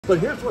But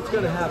here's what's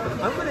going to happen.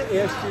 I'm going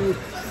to ask you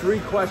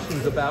 3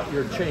 questions about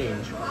your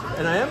change.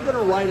 And I am going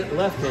to write it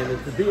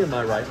left-handed to be in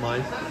my right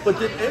mind. But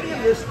did any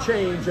of this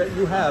change that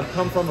you have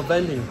come from a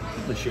vending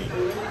machine?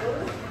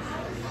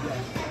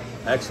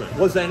 Excellent.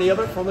 Was any of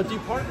it from a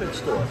department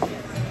store? No.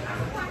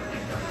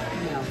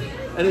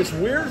 And as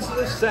weird as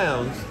this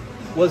sounds,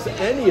 was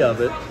any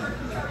of it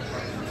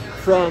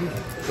from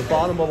the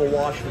bottom of a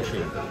wash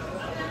machine?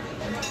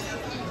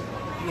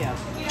 Yeah.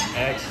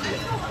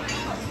 Excellent.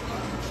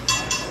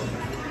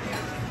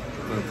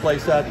 I'm going to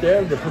place that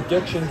there. The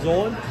prediction's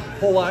on.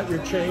 Pull out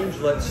your change.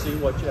 Let's see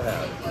what you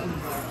have.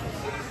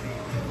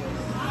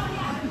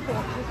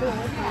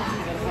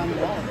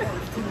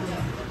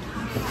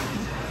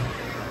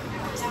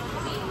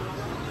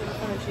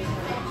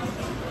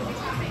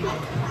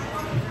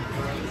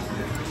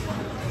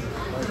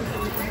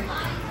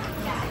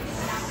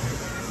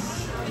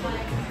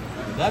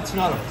 That's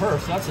not a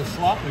purse. That's a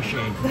slot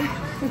machine.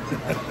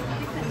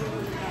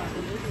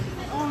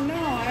 Oh no,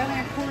 I don't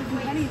have quarters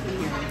and pennies in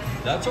here.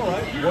 That's all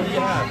right. What do you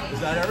have? Is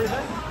that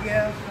everything?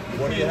 Yeah.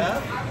 What do you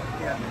have?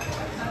 Yeah.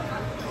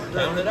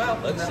 Count it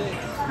out. Let's see.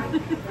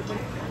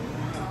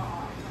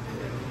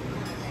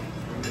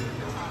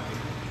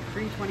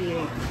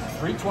 328.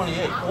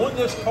 328. On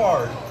this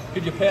card,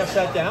 could you pass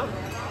that down?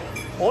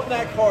 On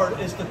that card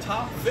is the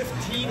top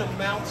 15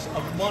 amounts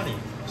of money.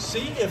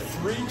 See if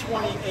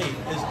 328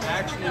 is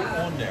actually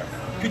on there.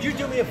 Could you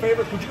do me a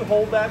favor? Could you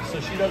hold that so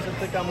she doesn't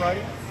think I'm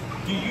writing?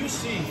 Do you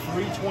see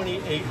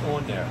 328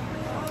 on there?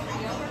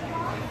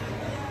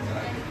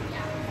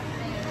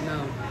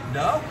 No.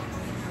 No?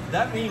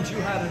 That means you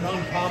had an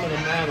uncommon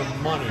amount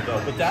of money,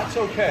 though. But that's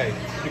okay,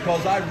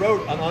 because I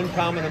wrote an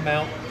uncommon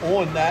amount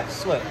on that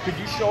slip. Could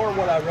you show her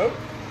what I wrote?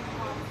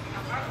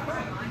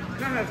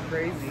 That's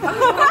crazy.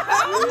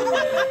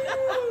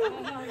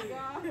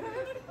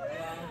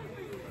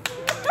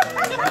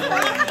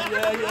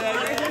 Yeah,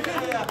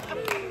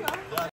 yeah.